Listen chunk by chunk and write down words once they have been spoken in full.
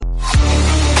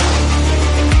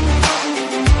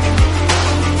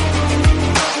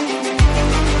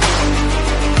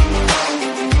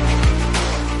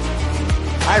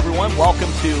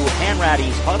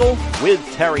Hanratty's Huddle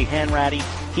with Terry Hanratty.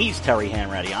 He's Terry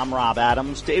Hanratty. I'm Rob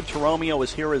Adams. Dave Torromeo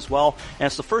is here as well. And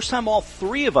it's the first time all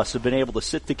three of us have been able to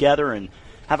sit together and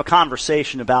have a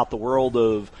conversation about the world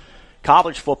of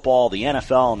college football, the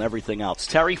NFL, and everything else.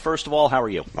 Terry, first of all, how are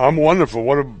you? I'm wonderful.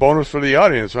 What a bonus for the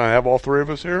audience. I have all three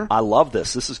of us here. I love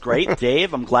this. This is great.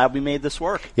 Dave, I'm glad we made this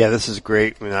work. Yeah, this is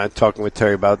great. I mean, I'm talking with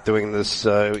Terry about doing this,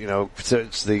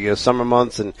 it's the summer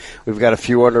months, and we've got a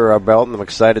few under our belt, and I'm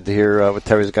excited to hear what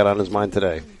Terry's got on his mind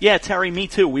today. Yeah, Terry, me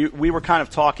too. We were kind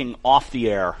of talking off the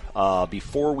air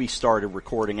before we started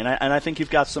recording, and I think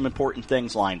you've got some important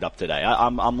things lined up today.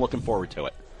 I'm looking forward to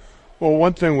it. Well,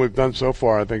 one thing we've done so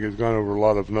far, I think, is gone over a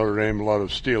lot of Notre Dame, a lot of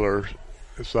Steelers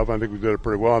stuff. I think we did it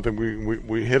pretty well. I think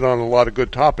we hit on a lot of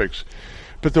good topics.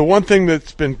 But the one thing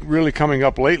that's been really coming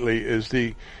up lately is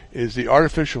the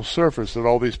artificial surface that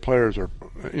all these players are,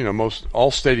 most all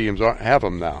stadiums have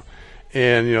them now.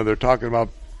 And, they're talking about,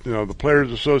 the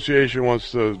Players Association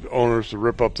wants the owners to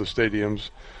rip up the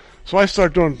stadiums. So I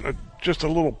started doing just a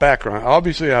little background.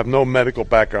 Obviously, I have no medical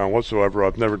background whatsoever.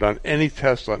 I've never done any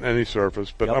tests on any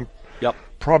surface, but I'm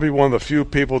probably one of the few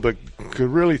people that could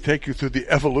really take you through the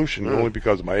evolution, only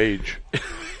because of my age,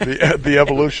 the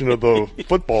evolution of the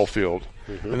football field.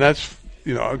 And that's,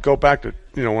 I go back to,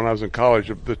 when I was in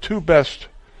college, the two best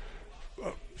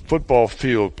football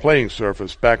field playing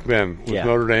surface back then was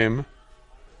Notre Dame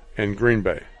and Green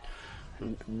Bay.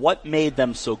 What made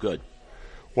them so good?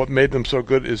 What made them so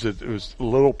good is that it was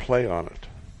little play on it.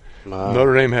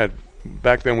 Notre Dame had,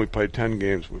 back then we played 10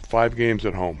 games, with 5 games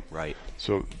at home. Right.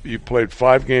 So you played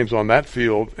 5 games on that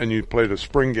field, and you played a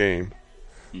spring game.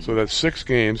 So that's 6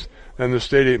 games. Then the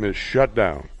stadium is shut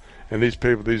down. And these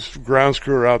grounds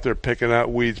crew are out there picking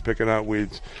out weeds.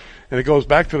 And it goes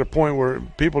back to the point where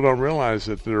people don't realize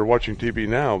that they're watching TV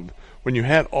now. When you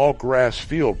had all grass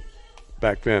field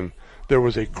back then, there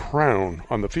was a crown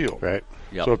on the field. Right.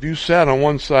 Yep. So if you sat on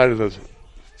one side of the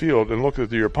field and looked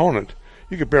at your opponent,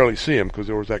 you could barely see him because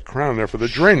there was that crown there for the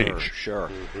drainage. Sure.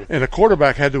 And a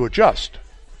quarterback had to adjust.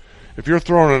 If you're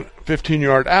throwing a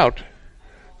 15-yard out,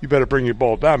 you better bring your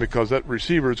ball down because that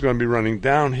receiver is going to be running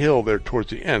downhill there towards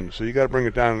the end. So you got to bring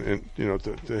it down and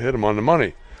to hit him on the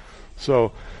money.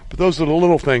 So, but those are the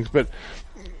little things. But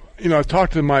I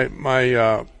talked to my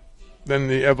then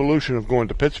the evolution of going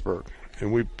to Pittsburgh,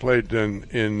 and we played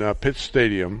in Pitt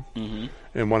Stadium.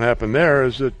 And what happened there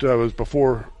is that it was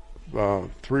before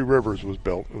Three Rivers was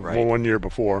built, one year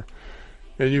before.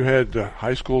 And you had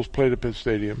high schools played at Pitt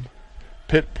Stadium,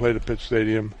 Pitt played at Pitt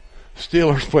Stadium,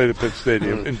 Steelers played at Pitt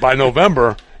Stadium, and by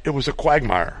November it was a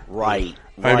quagmire. Right.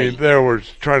 I mean, there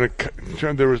was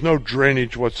there was no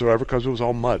drainage whatsoever because it was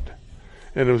all mud,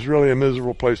 and it was really a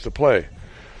miserable place to play.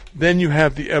 Then you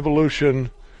have the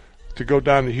evolution to go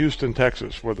down to Houston,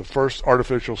 Texas, where the first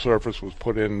artificial surface was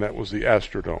put in. That was the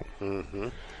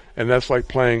Astrodome. And that's like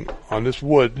playing on this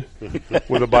wood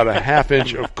with about a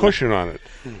half-inch of cushion on it.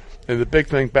 And the big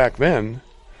thing back then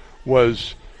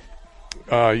was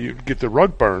you'd get the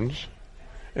rug burns,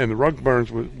 and the rug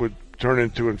burns would turn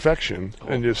into infection,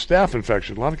 and just staph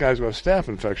infection. A lot of guys who have staph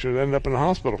infection end up in the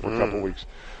hospital for a couple of weeks.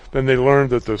 Then they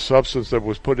learned that the substance that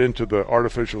was put into the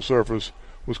artificial surface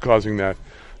was causing that.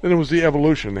 Then it was the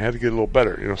evolution. They had to get a little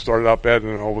better. Started out bad,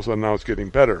 and then all of a sudden now it's getting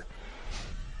better.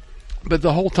 But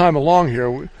the whole time along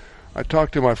here, I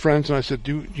talked to my friends, and I said,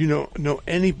 do you know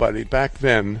anybody back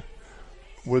then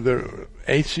with their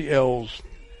ACLs,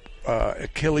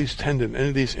 Achilles tendon, any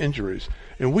of these injuries?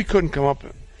 And we couldn't come up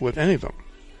with any of them.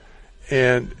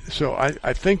 And so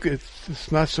I think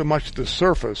it's not so much the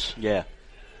surface. Yeah.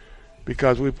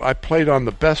 Because I played on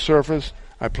the best surface.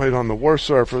 I played on the worst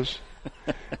surface.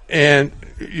 And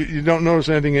you don't notice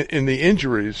anything in the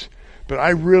injuries, but I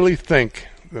really think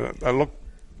that I look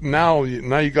now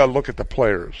you got to look at the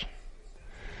players.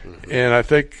 And I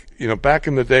think back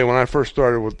in the day when I first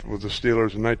started with the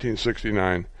Steelers in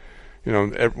 1969,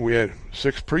 we had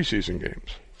 6 preseason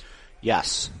games.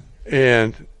 Yes.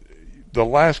 And the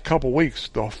last couple weeks,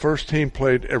 the first team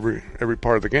played every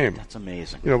part of the game. That's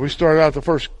amazing. We started out the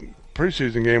first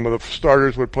preseason game where the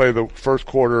starters would play the first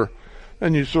quarter.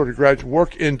 And you sort of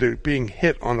work into being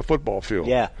hit on the football field.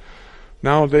 Yeah.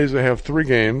 Nowadays they have 3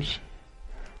 games.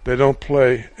 They don't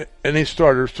play any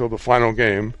starters till the final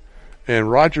game. And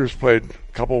Rodgers played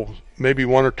a couple, maybe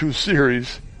 1 or 2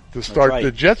 series to start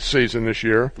the Jets season this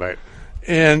year. Right.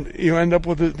 And you end up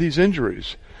with these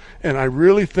injuries. And I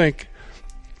really think,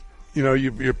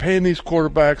 you're paying these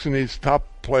quarterbacks and these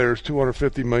top players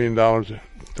 $250 million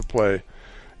to play.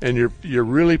 And you're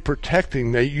really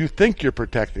protecting them. You think you're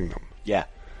protecting them. Yeah.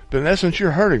 But in essence, you're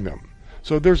hurting them.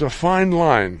 So there's a fine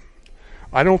line.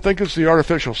 I don't think it's the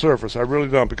artificial surface. I really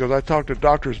don't, because I talked to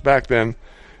doctors back then,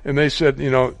 And they said,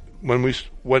 when we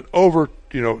went over,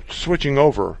 switching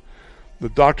over, the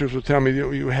doctors would tell me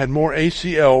you had more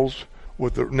ACLs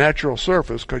with the natural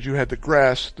surface because you had the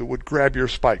grass that would grab your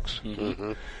spikes.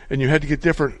 Mm-hmm. And you had to get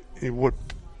different,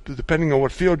 depending on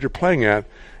what field you're playing at,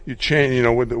 you change,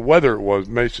 with the weather it was,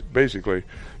 basically.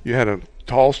 You had a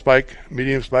tall spike,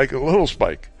 medium spike, and a little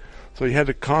spike. So you had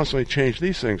to constantly change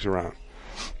these things around.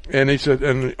 And he said,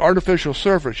 in the artificial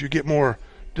surface, you get more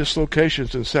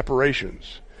dislocations and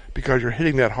separations because you're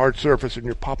hitting that hard surface and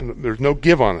you're popping, there's no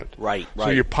give on it. Right. So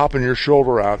you're popping your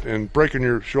shoulder out and breaking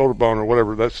your shoulder bone or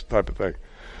whatever, that's the type of thing.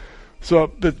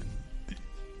 So, but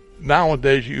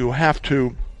nowadays you have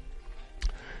to,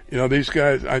 these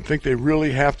guys, I think they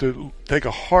really have to take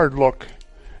a hard look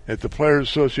at the Players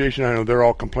Association. I know they're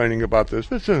all complaining about this,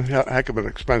 but it's a heck of an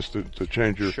expense to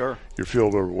change your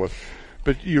field over with.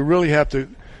 But you really have to,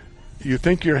 you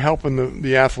think you're helping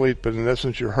the athlete, but in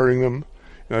essence you're hurting them.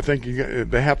 And I think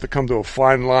they have to come to a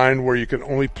fine line where you can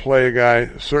only play a guy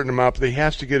a certain amount, but he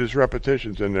has to get his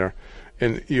repetitions in there.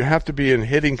 And you have to be in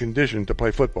hitting condition to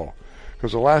play football.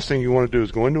 Because the last thing you want to do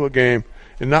is go into a game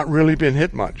and not really been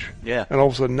hit much. Yeah. And all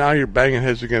of a sudden now you're banging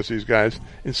heads against these guys,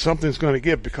 and something's going to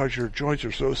give because your joints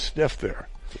are so stiff there.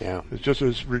 Yeah. It's just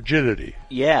this rigidity.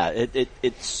 Yeah,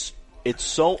 it's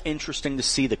so interesting to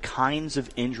see the kinds of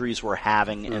injuries we're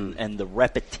having and the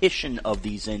repetition of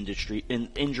these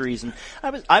injuries. And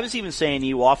I was even saying to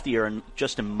you off the air, and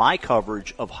just in my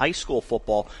coverage of high school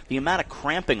football, the amount of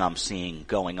cramping I'm seeing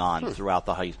going on throughout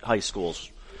the high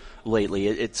schools lately,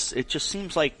 it just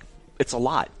seems like it's a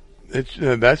lot.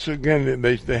 That's again,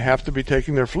 they have to be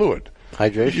taking their fluid.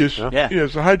 Hydration.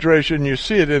 It's the hydration. You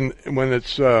see it when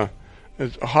it's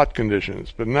hot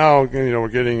conditions. But now, we're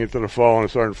getting into the fall and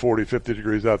it's starting 40, 50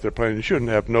 degrees out there playing. You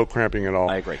shouldn't have no cramping at all.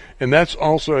 I agree. And that's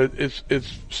also, it's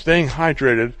staying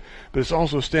hydrated, but it's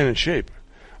also staying in shape.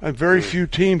 Very few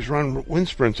teams run wind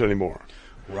sprints anymore.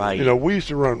 Right. We used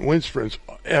to run wind sprints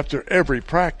after every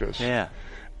practice. Yeah.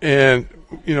 And,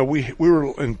 we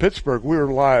were in Pittsburgh, we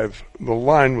were live. The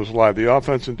line was live. The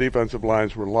offense and defensive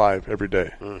lines were live every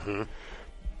day. Mm-hmm.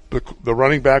 The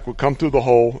running back would come through the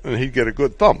hole and he'd get a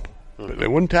good thump. Mm-hmm. They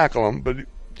wouldn't tackle him, but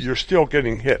you're still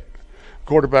getting hit.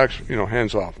 Quarterbacks,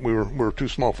 hands off. We were too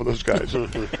small for those guys.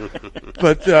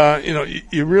 But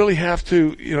you really have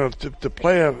to, to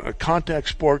play a contact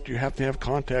sport, you have to have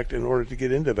contact in order to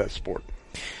get into that sport.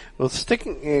 Well,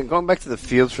 going back to the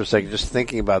fields for a second, just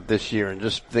thinking about this year and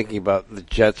just thinking about the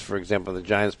Jets, for example, the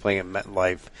Giants playing at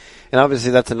MetLife, and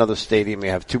obviously that's another stadium. You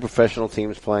have two professional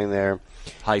teams playing there.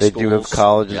 They do have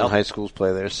colleges and high schools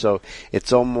play there, so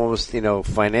it's almost,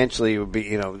 financially it would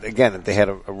be, again, if they had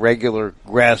a regular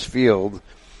grass field,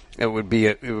 it would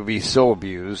be so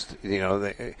abused,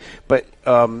 but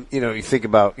you think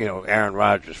about, Aaron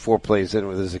Rodgers, 4 plays in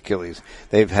with his Achilles.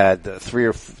 They've had I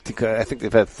think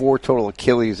they've had 4 total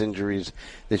Achilles injuries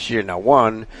this year. Now,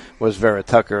 one was Vera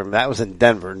Tucker, and that was in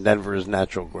Denver, and Denver is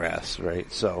natural grass,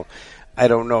 right? So, I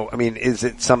don't know. I mean, is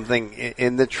it something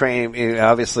in the training?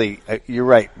 Obviously, you're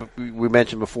right. We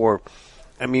mentioned before,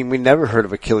 I mean, we never heard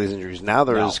of Achilles injuries. Now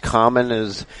they're as common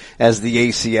as the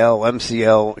ACL,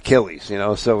 MCL, Achilles,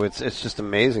 so it's just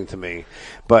amazing to me.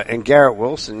 And Garrett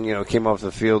Wilson, came off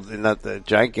the field in not the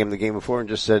Giant game, the game before, and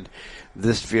just said,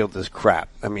 this field is crap.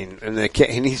 I mean, and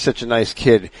he's such a nice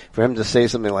kid. For him to say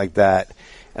something like that,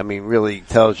 I mean, really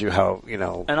tells you how,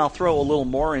 And I'll throw a little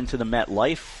more into the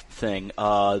MetLife thing.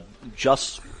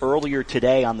 Just earlier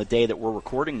today, on the day that we're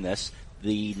recording this,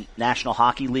 the National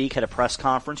Hockey League had a press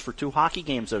conference for 2 hockey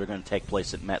games that are going to take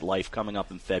place at MetLife coming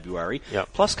up in February. Yep.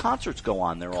 Plus concerts go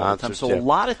on there all the time. So a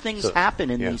lot of things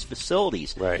happen in these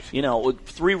facilities. Right.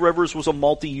 Three Rivers was a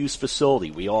multi-use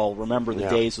facility. We all remember the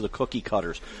days of the cookie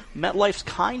cutters. MetLife's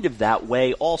kind of that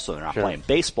way also. They're not playing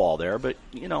baseball there, but,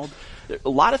 a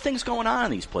lot of things going on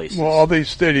in these places. Well, all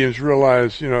these stadiums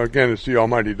realize, again, it's the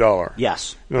almighty dollar.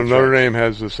 Yes. Notre Dame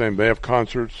has the same. They have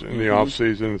concerts in the off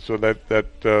season, so that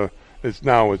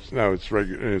it's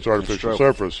regular. It's artificial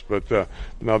surface, but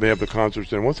now they have the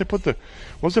concerts in. Once they put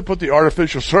the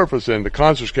artificial surface in, the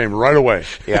concerts came right away.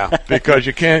 Yeah. Because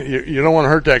you don't want to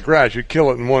hurt that grass. You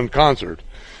kill it in one concert.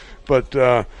 But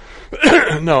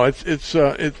no, it's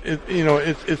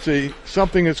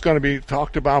something that's going to be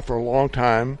talked about for a long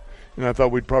time. And I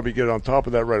thought we'd probably get on top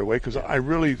of that right away because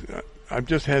I've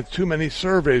just had too many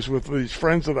surveys with these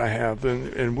friends that I have,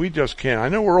 and we just can't. I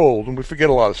know we're old and we forget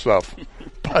a lot of stuff,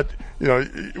 but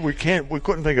we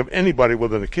couldn't think of anybody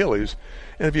with an Achilles.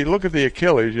 And if you look at the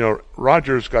Achilles,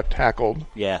 Rodgers got tackled,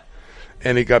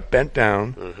 and he got bent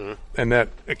down, and that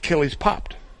Achilles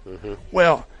popped.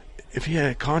 Well, if he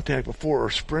had contact before or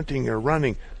sprinting or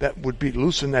running, that would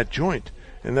loosen that joint.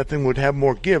 and that thing would have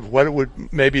more give.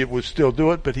 Maybe it would still do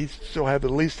it, but he'd still have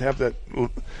at least have the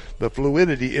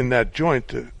fluidity in that joint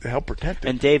to help protect it.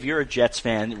 And Dave, you're a Jets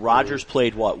fan. Rodgers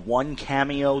played one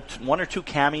or two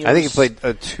cameos? I think he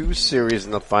played 2 series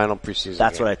in the final preseason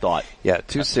That's game. what I thought. Yeah,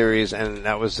 2 series, and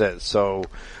that was it. So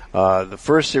the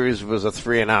first series was a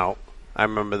 3-and-out. I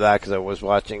remember that because I was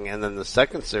watching. And then the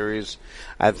second series,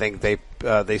 I think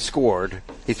they scored.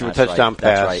 He threw a touchdown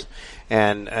pass,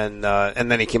 and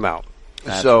then he came out.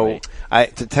 That's so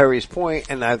right. To Terry's point,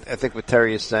 and I think what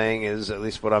Terry is saying is, at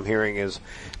least what I'm hearing is,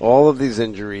 all of these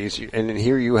injuries, and then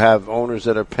here you have owners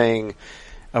that are paying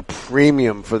a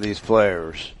premium for these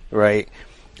players, right?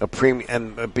 A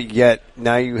premium, but yet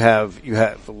now you have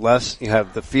less. You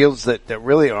have the fields that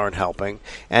really aren't helping,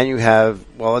 and you have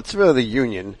it's really the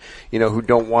union, who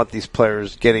don't want these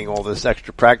players getting all this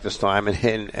extra practice time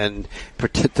and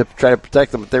to try to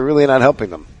protect them, but they're really not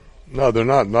helping them. No, they're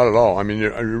not at all. I mean,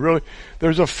 you really,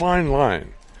 there's a fine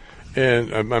line,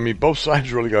 and I mean, both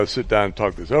sides really got to sit down and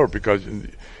talk this over because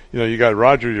you got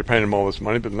Rodgers, you're paying him all this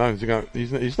money, but now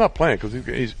he's not playing because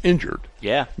he's injured.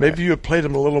 Yeah. Maybe you had played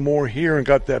him a little more here and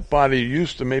got that body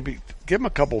used to maybe give him a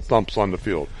couple thumps on the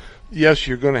field. Yes,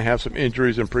 you're going to have some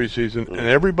injuries in preseason, and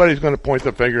everybody's going to point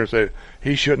the finger and say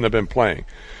he shouldn't have been playing.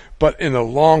 But in the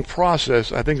long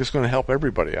process, I think it's going to help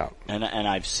everybody out. And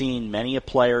I've seen many a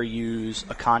player use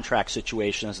a contract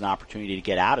situation as an opportunity to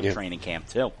get out of training camp,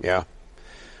 too. Yeah.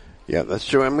 Yeah, that's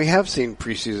true. And we have seen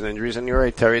preseason injuries, and you're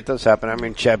right, Terry, it does happen. I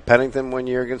mean, Chad Pennington 1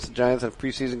 year against the Giants in a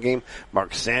preseason game.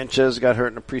 Mark Sanchez got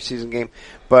hurt in a preseason game.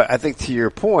 But I think to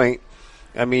your point,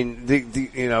 I mean,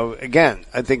 again,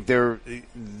 I think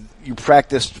you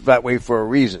practiced that way for a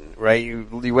reason, right?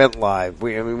 You went live.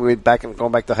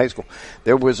 Going back to high school.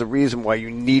 There was a reason why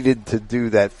you needed to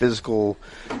do that physical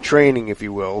training, if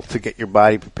you will, to get your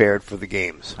body prepared for the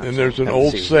games. And there's an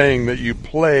old saying that you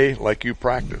play like you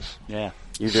practice. Yeah.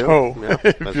 You do? So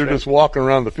if you're right. just walking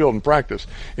around the field and practice.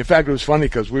 In fact, it was funny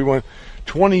because we went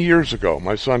 20 years ago.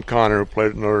 My son Connor, who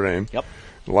played at Notre Dame,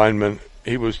 lineman,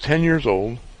 he was 10 years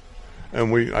old.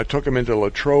 And I took him into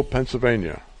Latrobe,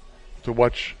 Pennsylvania, to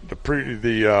watch the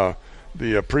preseason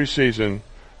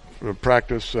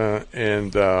practice.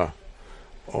 And all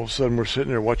of a sudden, we're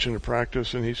sitting there watching the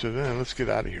practice, and he said, "Let's get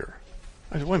out of here."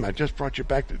 I said, "Wait a minute! I just brought you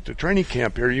back to training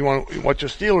camp here. You want to watch the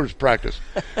Steelers practice?"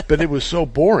 But it was so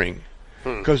boring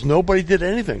because nobody did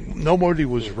anything. Nobody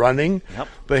was running. Yep.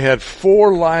 They had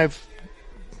 4 live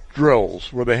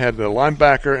drills where they had the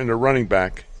linebacker and the running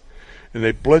back. And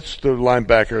they blitzed the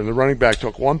linebacker, and the running back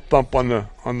took 1 thump on the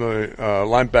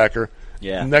linebacker.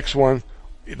 Yeah. Next one,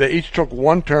 they each took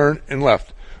 1 turn and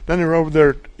left. Then they were over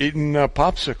there eating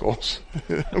popsicles.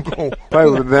 Probably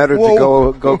would have been better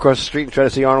to go across the street and try to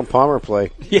see Arnold Palmer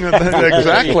play.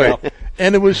 Exactly.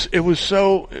 And it was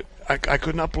so. I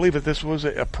could not believe that this was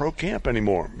a pro camp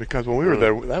anymore because when we were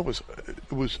there, it was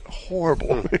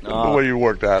horrible the way you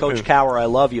worked out. Coach Cower, I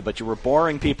love you, but you were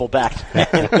boring people back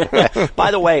then.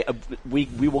 By the way, we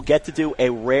will get to do a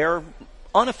rare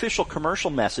unofficial commercial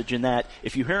message in that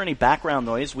if you hear any background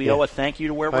noise, we owe a thank you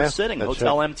to where we're sitting, That's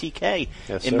Hotel right. MTK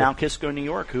Yes, in sir. Mount Kisco, New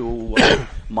York, who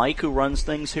Mike, who runs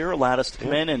things here, allowed us to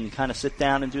come in and kind of sit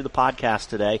down and do the podcast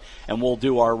today, and we'll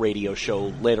do our radio show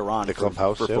later on The for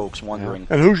clubhouse, folks wondering.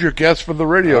 And who's your guest for the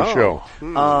radio show?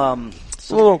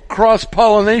 So a little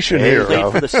cross-pollination here.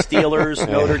 played for the Steelers,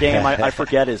 Notre Dame. I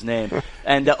forget his name.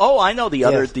 And I know the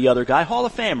other guy, Hall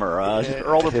of Famer,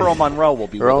 Earl Monroe will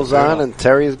be Earl's with us. on, and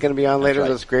Terry is going to be on later. right.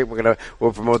 That's great.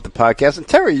 We'll promote the podcast. And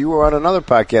Terry, you were on another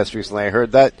podcast recently. I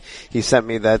heard that he sent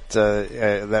me that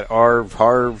Aronson.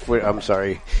 Harv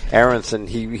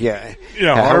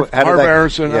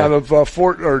Aronson out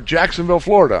of Jacksonville,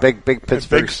 Florida. Big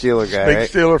Pittsburgh Steeler guy. Big right?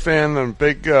 Steeler fan and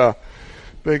big Notre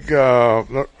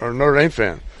Dame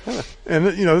fan. And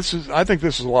I think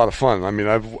this is a lot of fun. I mean,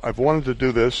 I've wanted to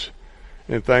do this,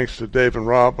 and thanks to Dave and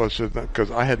Rob, I said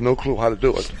because I had no clue how to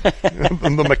do it,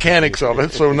 the mechanics of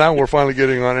it. So now we're finally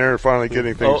getting on air, and finally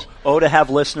getting things. To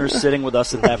have listeners sitting with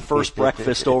us at that first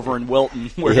breakfast over in Wilton,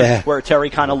 where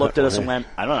Terry kind of looked at us and went,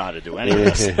 "I don't know how to do any of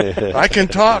this." I can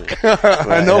talk.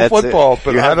 I know football,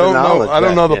 but I don't know. I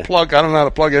don't know the plug. I don't know how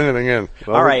to plug anything in.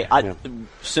 All right.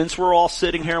 Since we're all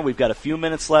sitting here and we've got a few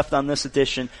minutes left on this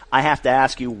edition, I have to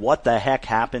ask you what the heck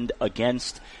happened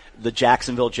against the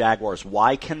Jacksonville Jaguars.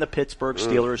 Why can the Pittsburgh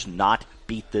Steelers not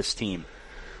beat this team?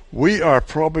 We are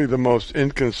probably the most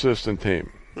inconsistent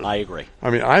team. I agree. I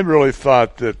mean, I really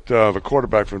thought that the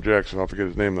quarterback from Jacksonville, I forget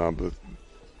his name now, but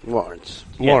Lawrence.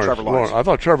 Trevor Lawrence. I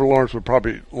thought Trevor Lawrence would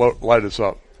probably light us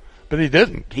up, but he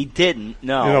didn't. He didn't.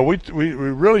 No. We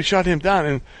really shut him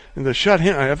down, and to shut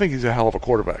him, I think he's a hell of a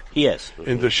quarterback. He is.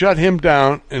 And to shut him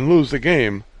down and lose the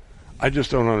game, I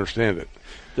just don't understand it.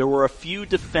 There were a few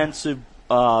defensive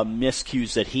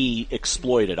miscues that he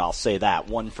exploited, I'll say that.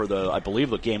 One for I believe,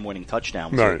 the game-winning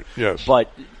touchdown. Right, yes.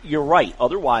 But you're right.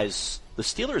 Otherwise, the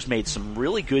Steelers made some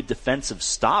really good defensive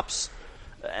stops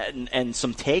and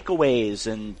some takeaways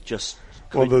and just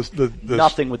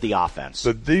nothing with the offense.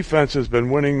 The defense has been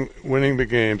winning the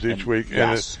games each week.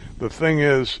 Yes. And the thing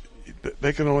is,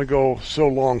 they can only go so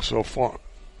long, so far.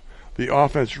 The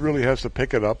offense really has to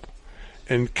pick it up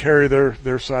and carry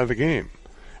their side of the game,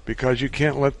 because you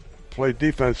can't play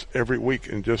defense every week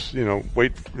and just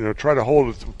wait, try to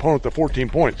hold the opponent to 14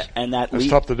 points. And that's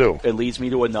tough to do. It leads me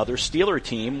to another Steeler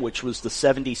team, which was the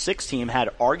 76 team, had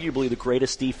arguably the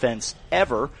greatest defense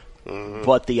ever. Mm-hmm.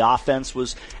 But the offense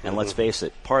was, and let's face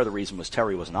it, part of the reason was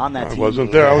Terry wasn't on that team. I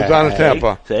wasn't there. I was down in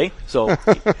Tampa. See? So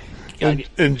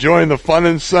enjoying the fun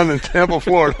and sun in Tampa,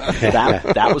 Florida.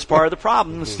 that was part of the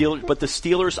problem. The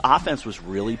Steelers' offense was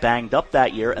really banged up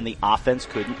that year, and the offense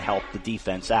couldn't help the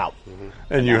defense out. Mm-hmm.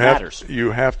 And you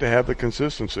have to have the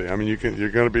consistency. I mean, you're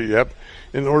going to be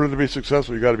in order to be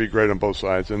successful, you got to be great on both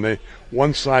sides. And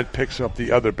one side picks up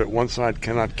the other, but one side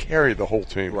cannot carry the whole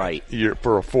team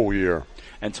for a full year.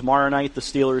 And tomorrow night, the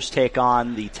Steelers take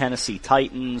on the Tennessee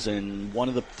Titans, and one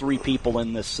of the three people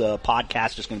in this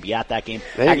podcast is going to be at that game.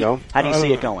 There you go. How do you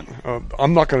see it going?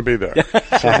 I'm not going to be there.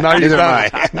 So now you're down.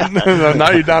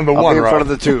 Now you're down to I'll one. Be in front of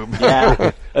the tube.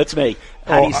 Yeah, that's me.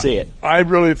 How do you see it? I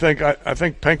really think I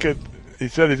think Pinkett. He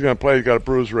said he's going to play. He's got a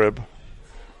bruised rib.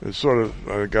 It's sort of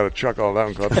I got to chuckle all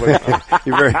that one.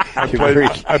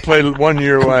 I played 1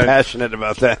 year. I'm passionate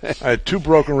about that. I had 2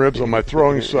 broken ribs on my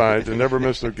throwing side and never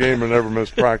missed a game and never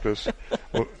missed practice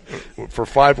for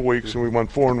 5 weeks, and we won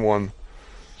 4-1.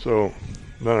 So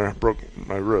then I broke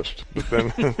my wrist. But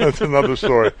then that's another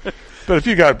story. But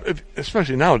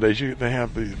especially nowadays, they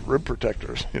have these rib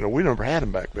protectors. We never had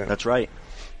them back then. That's right.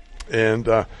 And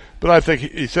but I think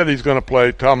he said he's going to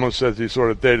play. Tomlin says he's sort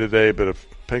of day to day, but if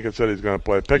Pinkett said he's going to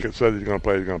play, Pickett said he's going to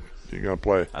play, he's going to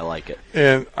play. I like it.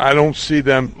 And I don't see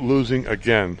them losing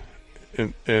again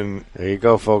in there you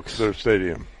go, folks. Their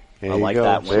stadium. I like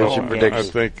that. There's your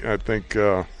prediction. I think.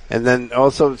 And then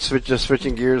also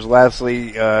switching gears.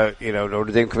 Lastly,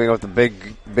 Notre Dame coming out with a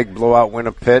big blowout win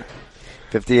of Pitt.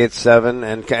 58-7,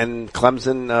 and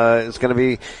Clemson is going to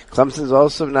be. Clemson's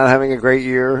also not having a great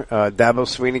year. Dabo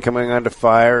Swinney coming under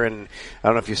fire, and I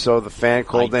don't know if you saw the fan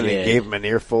called in and gave him an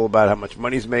earful about how much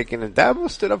money he's making, and Dabo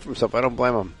stood up for himself. I don't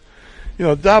blame him.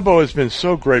 Dabo has been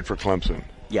so great for Clemson.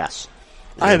 Yes.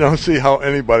 I don't see how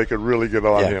anybody could really get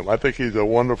on him. I think he's a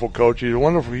wonderful coach. He's a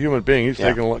wonderful human being. He's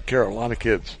taking care of a lot of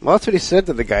kids. Well, that's what he said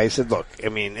to the guy. He said, look,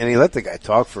 and he let the guy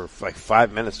talk for like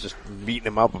 5 minutes, just beating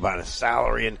him up about his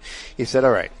salary. And he said,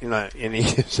 all right. And he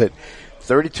said,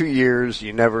 32 years,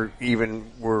 you never even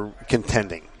were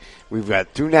contending. We've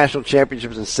got 2 national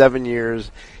championships in 7 years.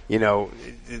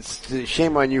 It's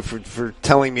shame on you for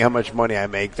telling me how much money I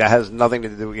make. That has nothing to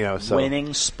do, So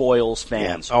winning spoils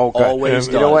fans. Yeah. Oh, always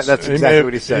does. You know what? That's exactly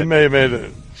what he said. He may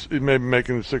be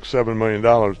making $6-7 million,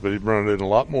 but he brought in a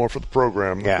lot more for the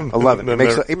program. Yeah, 11.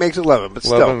 He makes 11, but 11,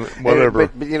 still, whatever.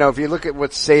 But if you look at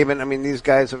what's Saban, these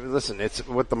guys. Listen, it's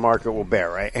what the market will bear,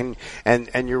 right? And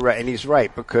you're right, and he's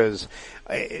right, because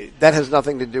that has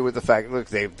nothing to do with the fact. Look,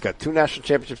 they've got 2 national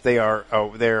championships. They're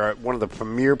one of the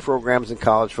premier programs in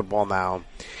college football now.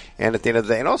 And at the end of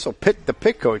the day, and also the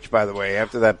Pitt coach, by the way,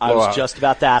 after that blowout, I was just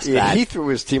about to ask that. He threw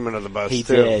his team under the bus. He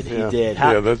too. did. Yeah. He did.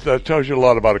 That tells you a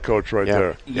lot about a coach right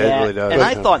there. Yeah, it really does. And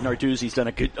I thought Narduzzi's done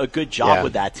a good job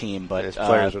with that team, but his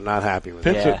players were not happy with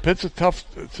it. Pitt's a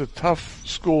tough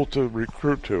school to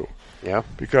recruit to. Yeah,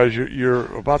 because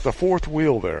you're about the 4th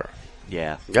wheel there.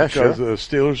 Yeah, because the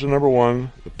Steelers are number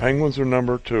 1, the Penguins are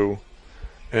number 2,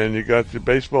 and you got the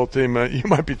baseball team. You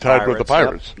might be tied with the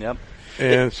Pirates. Yep.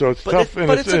 And so it's tough.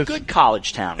 But it's a good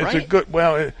college town, right? It's a good.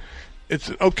 Well, it's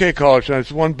an okay college town.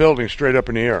 It's one building straight up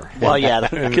in the air. Well, yeah,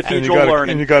 cathedral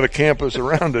learning, and you got a campus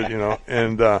around it,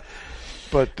 And I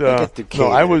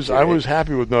was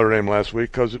happy with Notre Dame last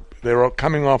week because they were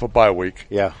coming off a bye week.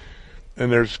 Yeah.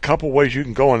 And there's a couple ways you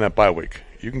can go on that bye week.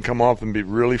 You can come off and be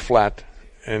really flat,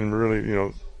 and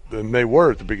really, than they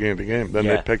were at the beginning of the game. Then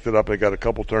they picked it up. They got a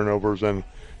couple turnovers, and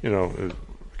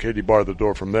Katie barred the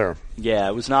door from there. Yeah,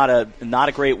 it was not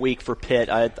a great week for Pitt.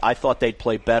 I thought they'd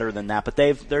play better than that, but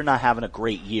they're not having a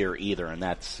great year either, and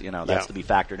that's to be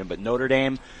factored in. But Notre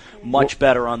Dame, much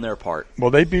better on their part. Well,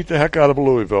 they beat the heck out of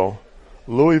Louisville.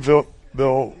 Louisville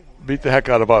beat the heck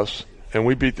out of us, and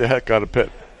we beat the heck out of Pitt.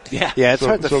 Yeah, it's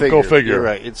hard to figure. Go figure. You're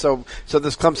right. And so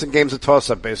this Clemson game's a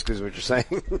toss-up, basically, is what you're saying.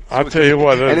 I'll tell you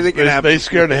what, they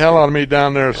scared the hell out of me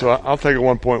down there, so I'll take a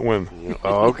 1-point win.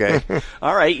 Oh, okay.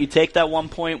 All right, you take that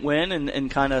 1-point win and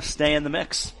kind of stay in the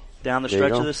mix. down the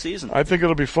stretch of the season. I think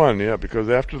it'll be fun, because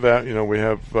after that, we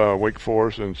have Wake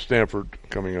Forest and Stanford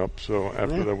coming up. So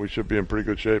after that, we should be in pretty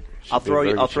good shape. I'll throw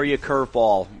you a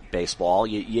curveball, baseball.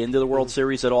 You into the World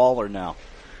Series at all, or no?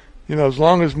 As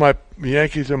long as my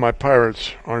Yankees and my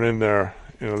Pirates aren't in there,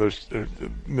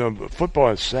 football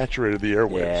has saturated the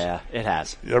airwaves. Yeah, it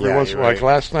has. Every once in a while, like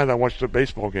last night, I watched a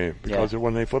baseball game because there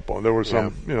wasn't any football. There was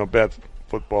some, bad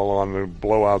football on, the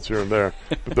blowouts here and there.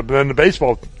 But then the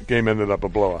baseball game ended up a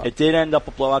blowout. It did end up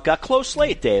a blowout. Got close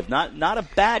late, Dave. Not a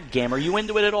bad game. Are you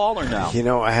into it at all or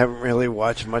no? I haven't really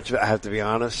watched much of it, I have to be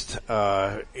honest.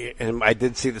 And I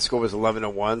did see the score was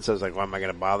 11-1, so I was like, why am I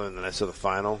going to bother? And then I saw the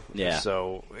final. Yeah.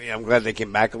 So I'm glad they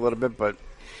came back a little bit. But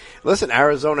listen,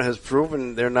 Arizona has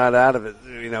proven they're not out of it.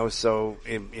 So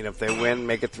if they win,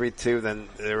 make it 3-2, then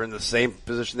they're in the same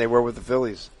position they were with the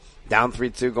Phillies. Down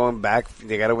 3-2, going back,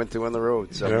 they got to win 2 on the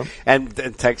road. So, and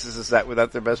Texas is that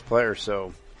without their best player.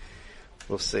 So,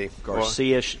 we'll see.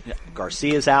 Garcia's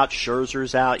out.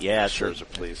 Scherzer's out. Yeah, Scherzer,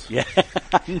 please. Yeah,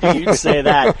 I knew you'd say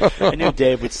that. I knew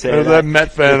Dave would say There's that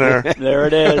Met fan there. There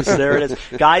it is.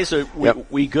 Guys,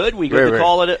 we good? We good to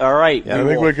call it? All right. Yeah, I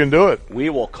think we can do it. We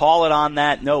will call it on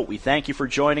that note. We thank you for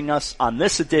joining us on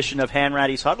this edition of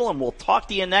Hanratty's Huddle, and we'll talk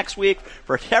to you next week.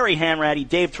 For Terry Hanratty,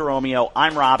 Dave Torromeo,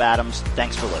 I'm Rob Adams.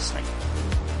 Thanks for listening.